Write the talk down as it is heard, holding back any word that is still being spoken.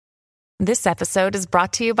This episode is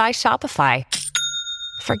brought to you by Shopify.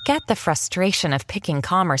 Forget the frustration of picking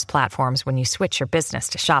commerce platforms when you switch your business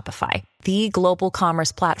to Shopify, the global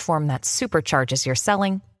commerce platform that supercharges your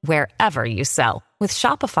selling wherever you sell. With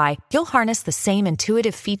Shopify, you'll harness the same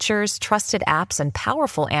intuitive features, trusted apps, and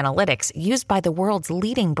powerful analytics used by the world's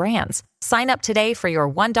leading brands. Sign up today for your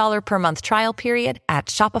 $1 per month trial period at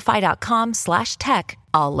shopify.com/tech,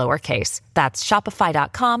 all lowercase. That's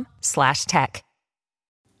shopify.com/tech.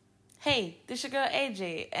 Hey, this your girl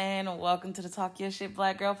AJ, and welcome to the Talk Your Shit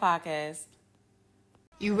Black Girl Podcast.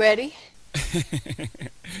 You ready?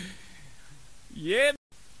 Yeah.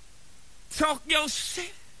 Talk your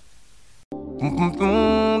shit.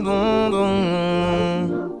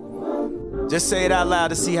 Just say it out loud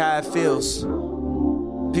to see how it feels.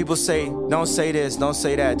 People say, don't say this, don't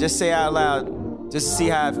say that. Just say it out loud, just to see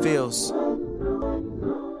how it feels.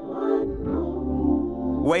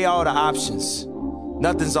 Weigh all the options.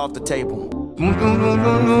 Nothing's off the table.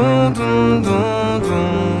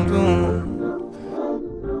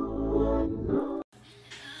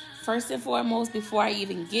 First and foremost, before I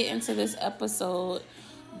even get into this episode,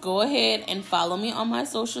 go ahead and follow me on my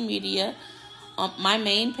social media. My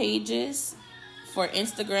main pages for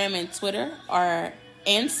Instagram and Twitter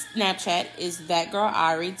and Snapchat is That Girl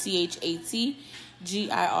Ari,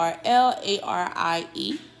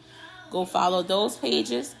 ThatGirlarie. Go follow those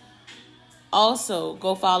pages. Also,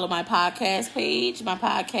 go follow my podcast page. My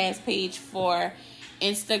podcast page for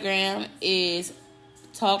Instagram is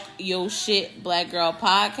Talk Yo Shit Black Girl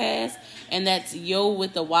Podcast. And that's yo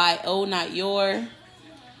with the Y-O, not your.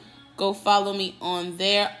 Go follow me on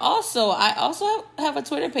there. Also, I also have a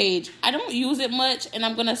Twitter page. I don't use it much, and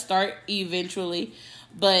I'm going to start eventually.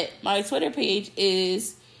 But my Twitter page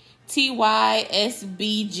is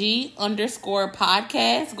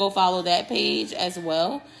TYSBG_podcast. Go follow that page as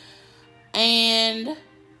well. And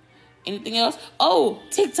anything else? Oh,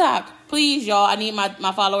 TikTok. Please, y'all. I need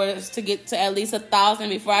my followers to get to at least 1,000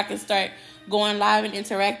 before I can start going live and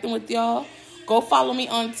interacting with y'all. Go follow me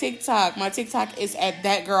on TikTok. My TikTok is at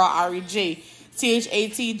That Girl Ari J.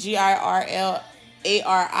 ThatGirlarie.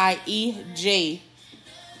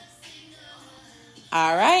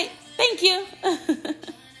 All right. Thank you.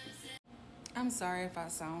 I'm sorry if I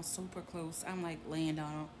sound super close. I'm like laying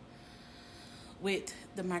down with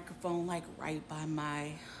the microphone like right by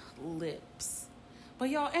my lips. But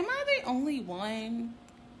y'all, am I the only one?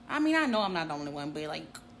 I mean, I know I'm not the only one, but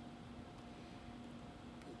like,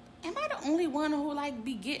 am I the only one who like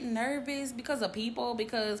be getting nervous because people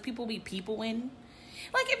be peopling?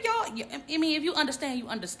 Like, if you understand, you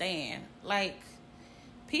understand. Like,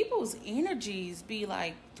 people's energies be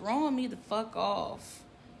like throwing me the fuck off.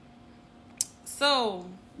 So,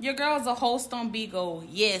 your girl's a host on Bigo.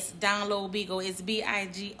 Yes, download Bigo. It's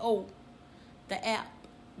Bigo, the app.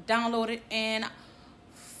 Download it and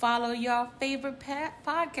follow your favorite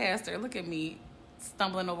podcaster. Look at me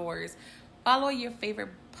stumbling over words. Follow your favorite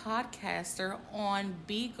podcaster on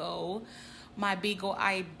Bigo. My Bigo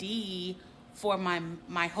ID for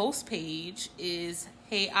my host page is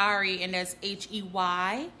Hey Ari, and that's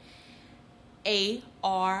HeyArie.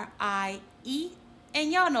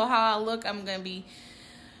 And y'all know how I look. I'm going to be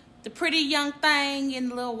the pretty young thing in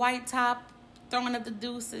the little white top, throwing up the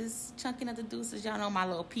deuces, chunking up the deuces. Y'all know my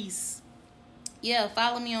little piece. Yeah,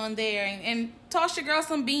 follow me on there and toss your girl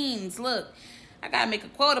some beans. Look, I got to make a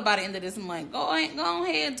quote about the end of this month. Go ahead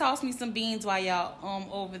and toss me some beans while y'all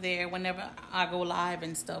over there whenever I go live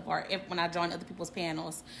and stuff, or when I join other people's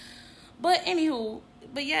panels. But anywho,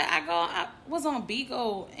 yeah, I was on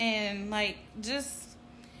Bigo and like just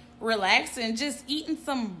relaxing, just eating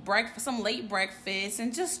some late breakfast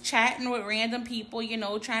and just chatting with random people, you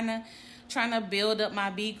know, trying to build up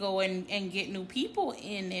my Bigo and get new people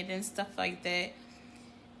in it and stuff like that.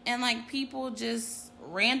 And like people just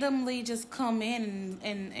randomly just come in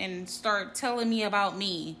and start telling me about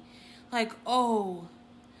me. Like, cause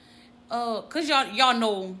y'all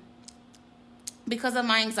know, because of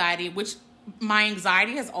my anxiety, which my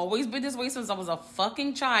anxiety has always been this way since I was a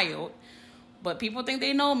fucking child. But people think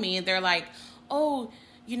they know me, and they're like, "Oh,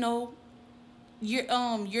 you know,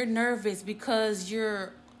 you're nervous because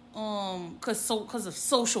you're because of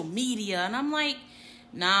social media." And I'm like,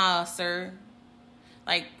 "Nah, sir.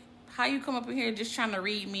 Like, how you come up in here just trying to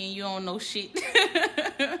read me and you don't know shit?"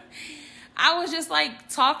 I was just like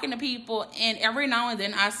talking to people, and every now and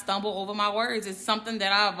then I stumble over my words. It's something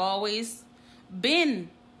that I've always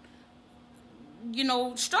been, you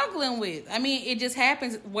know, struggling with. I mean, it just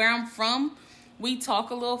happens where I'm from. We talk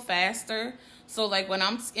a little faster. So like when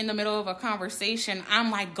I'm in the middle of a conversation, I'm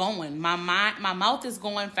like going. My mouth is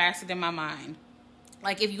going faster than my mind.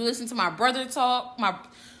 Like if you listen to my brother talk,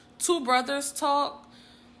 two brothers talk.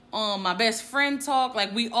 My best friend talk.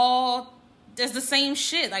 Like, we all, there's the same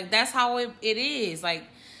shit. Like, that's how it is. Like,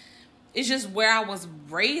 it's just where I was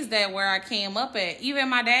raised at, where I came up at. Even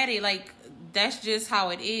my daddy, like, that's just how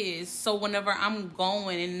it is. So whenever I'm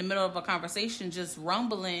going in the middle of a conversation, just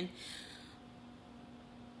rumbling,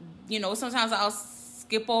 you know, sometimes I'll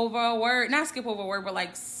skip over a word. Not skip over a word, but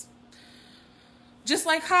like, just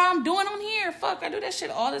like how I'm doing on here. Fuck, I do that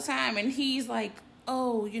shit all the time. And he's like,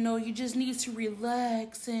 oh, you know, you just need to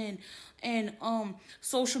relax and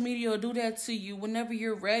social media will do that to you. Whenever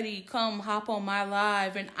you're ready, come hop on my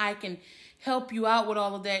live and I can help you out with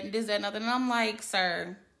all of that and this, that, and other. And I'm like,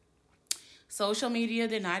 sir, social media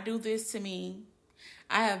did not do this to me.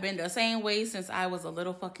 I have been the same way since I was a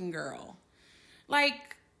little fucking girl.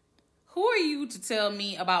 Like, who are you to tell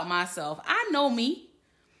me about myself? I know me.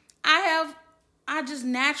 I just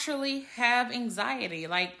naturally have anxiety.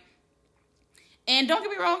 Like, and don't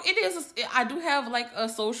get me wrong, I do have like a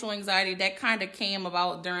social anxiety that kind of came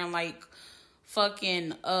about during like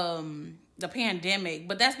fucking the pandemic,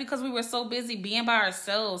 but that's because we were so busy being by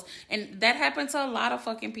ourselves, and that happened to a lot of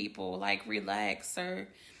fucking people. Like, relax, sir.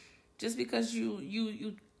 Just because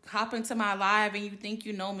you hop into my live and you think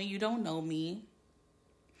you know me, you don't know me.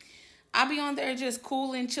 I be on there just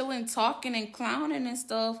cooling, chilling, talking and clowning and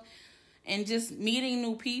stuff, and just meeting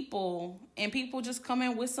new people, and people just come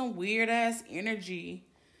in with some weird ass energy.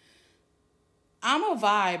 I'm a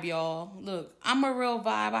vibe, y'all. Look, I'm a real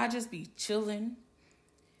vibe. I just be chilling.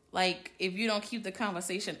 Like, if you don't keep the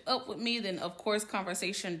conversation up with me, then of course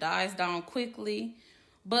conversation dies down quickly.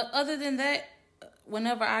 But other than that,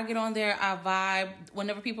 whenever I get on there, I vibe.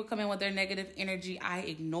 Whenever people come in with their negative energy, I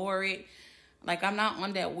ignore it. Like, I'm not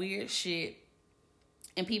on that weird shit.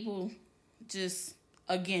 And people just,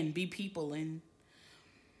 again, be people.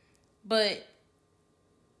 But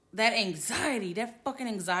that anxiety, that fucking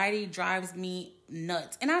anxiety drives me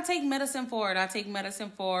nuts. And I take medicine for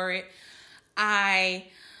it. I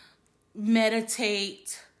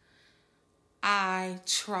meditate. I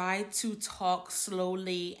try to talk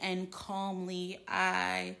slowly and calmly.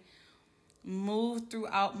 I move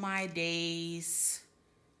throughout my days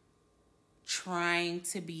trying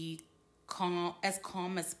to be calm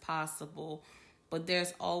as possible. But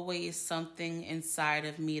there's always something inside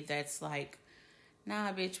of me that's like,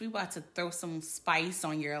 nah, bitch, we about to throw some spice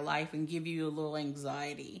on your life and give you a little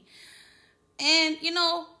anxiety. And, you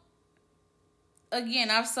know,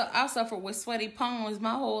 again, I've suffered with sweaty palms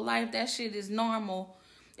my whole life. That shit is normal.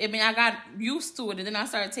 I mean, I got used to it, and then I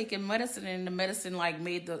started taking medicine, and the medicine, like,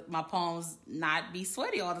 made my palms not be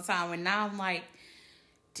sweaty all the time. And now I'm like,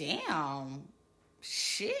 damn,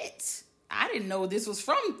 shit. I didn't know this was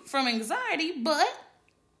from anxiety, but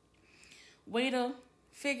way to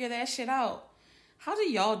figure that shit out. How do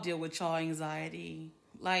y'all deal with y'all anxiety?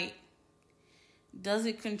 Like, does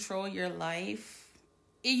it control your life?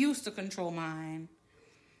 It used to control mine.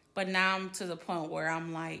 But now I'm to the point where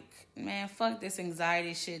I'm like, man, fuck this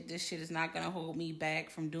anxiety shit. This shit is not going to hold me back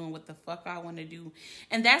from doing what the fuck I want to do.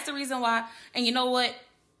 And that's the reason why, and you know what?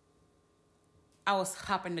 I was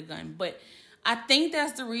hopping the gun, but I think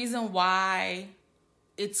that's the reason why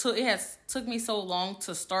it took me so long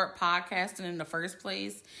to start podcasting in the first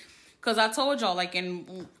place. Because I told y'all, like,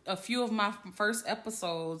 in a few of my first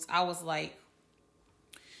episodes, I was like,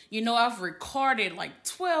 you know, I've recorded like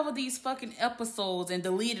 12 of these fucking episodes and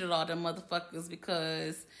deleted all them motherfuckers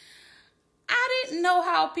because I didn't know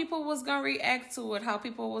how people was going to react to it, how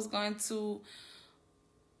people was going to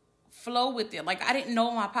flow with it. Like, I didn't know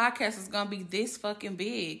my podcast was going to be this fucking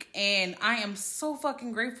big. And I am so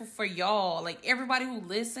fucking grateful for y'all. Like, everybody who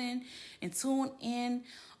listen and tune in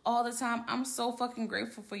all the time. I'm so fucking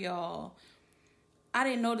grateful for y'all. I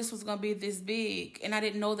didn't know this was going to be this big. And I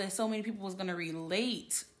didn't know that so many people was going to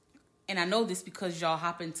relate. And I know this because y'all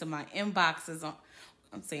hop into my inboxes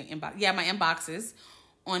my inboxes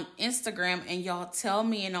on Instagram, and y'all tell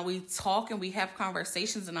me, and we talk and we have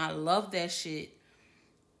conversations, and I love that shit.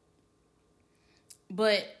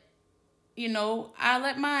 But, you know, I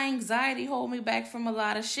let my anxiety hold me back from a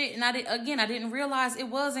lot of shit. And I didn't realize it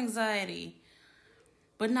was anxiety.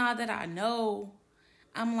 But now that I know,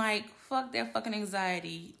 I'm like, fuck that fucking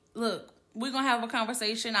anxiety. Look, we're going to have a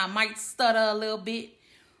conversation. I might stutter a little bit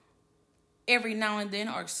every now and then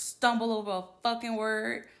or stumble over a fucking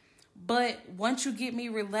word. But once you get me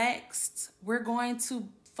relaxed, we're going to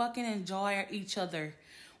fucking enjoy each other.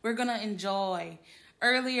 We're going to enjoy.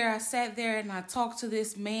 Earlier, I sat there and I talked to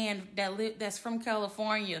this man that's from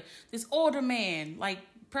California. This older man, like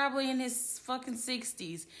probably in his fucking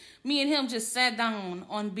 60s. Me and him just sat down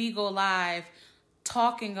on Bigo Live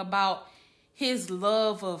talking about his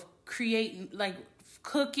love of creating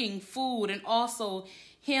cooking food, and also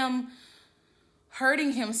him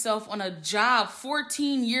hurting himself on a job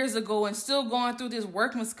 14 years ago and still going through this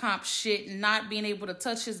workman's comp shit and not being able to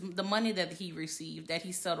touch the money that he received, that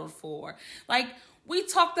he settled for. Like, we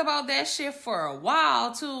talked about that shit for a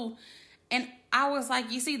while too. And I was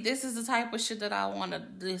like, you see, this is the type of shit that I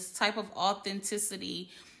want, this type of authenticity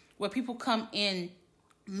where people come in,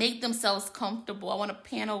 make themselves comfortable. I want a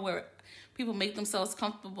panel where people make themselves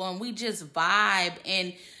comfortable and we just vibe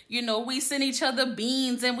and, you know, we send each other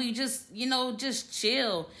beans and we just, you know, just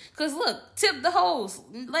chill. Because look, tip the host.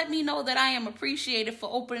 Let me know that I am appreciated for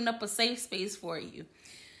opening up a safe space for you.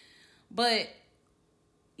 But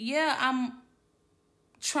yeah, I'm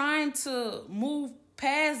trying to move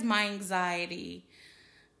past my anxiety,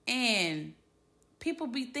 and people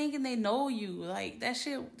be thinking they know you. Like, that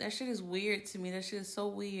shit is weird to me. That shit is so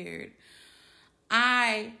weird.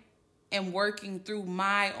 I am working through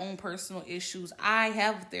my own personal issues. I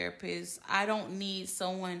have a therapist. I don't need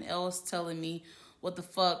someone else telling me what the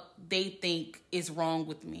fuck they think is wrong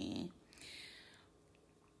with me.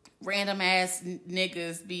 Random ass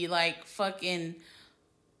niggas be like fucking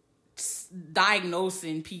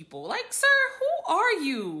diagnosing people. Like, sir, who are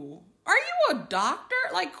you? Are you a doctor?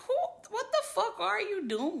 Like, what the fuck are you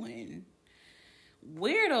doing?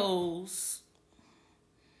 Weirdos.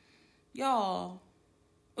 Y'all.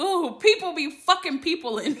 Ooh, people be fucking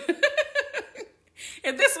people in.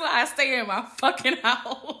 And this is why I stay in my fucking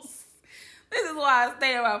house. This is why I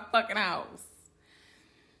stay in my fucking house.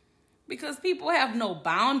 Because people have no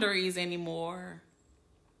boundaries anymore.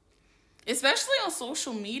 Especially on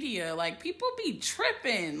social media. Like, people be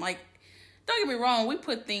tripping. Like, don't get me wrong, we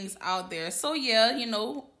put things out there. So, yeah, you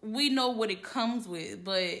know, we know what it comes with.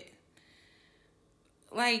 But,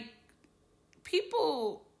 like,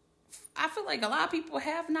 people, I feel like a lot of people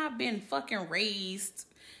have not been fucking raised.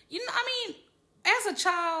 You know, I mean, as a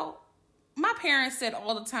child, my parents said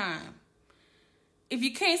all the time, if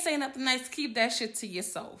you can't say nothing nice, keep that shit to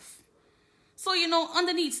yourself. So, you know,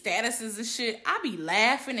 underneath statuses and shit, I be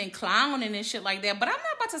laughing and clowning and shit like that. But I'm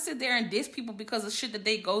not about to sit there and diss people because of shit that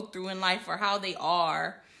they go through in life or how they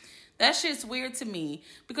are. That shit's weird to me.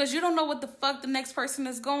 Because you don't know what the fuck the next person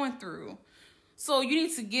is going through. So you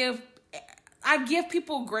need to I give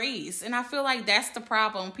people grace. And I feel like that's the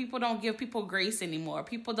problem. People don't give people grace anymore.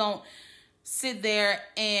 People don't sit there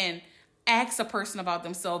and ask a person about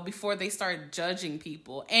themselves before they start judging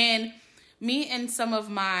people. And me and some of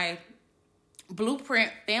my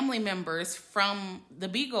Blueprint family members from the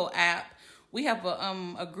Bigo app, we have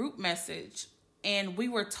a group message, and we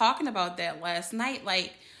were talking about that last night.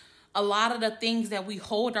 Like, a lot of the things that we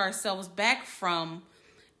hold ourselves back from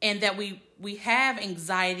and that we have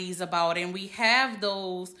anxieties about and we have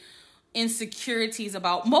those insecurities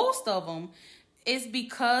about, most of them is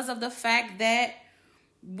because of the fact that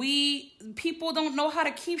people don't know how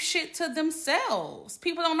to keep shit to themselves.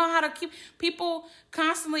 People don't know how to people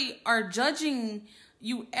constantly are judging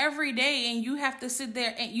you every day, and you have to sit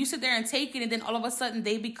there and take it, and then all of a sudden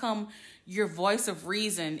they become your voice of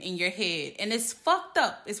reason in your head. And it's fucked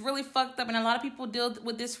up. It's really fucked up. And a lot of people deal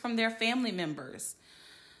with this from their family members.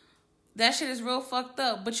 That shit is real fucked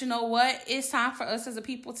up. But you know what? It's time for us as a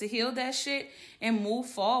people to heal that shit and move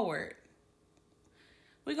forward.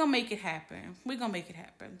 We're going to make it happen. We're going to make it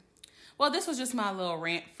happen. Well, this was just my little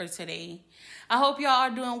rant for today. I hope y'all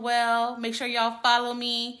are doing well. Make sure y'all follow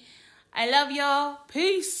me. I love y'all.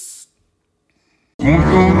 Peace.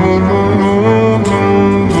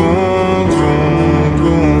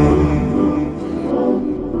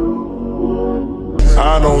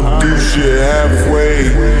 I don't do shit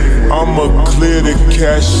halfway. I'ma clear the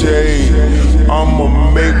cachet.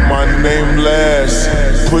 I'ma make my name last.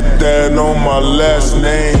 Put that on my last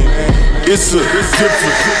name. It's a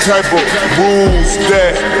different type of rules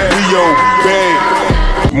that we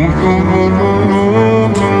obey.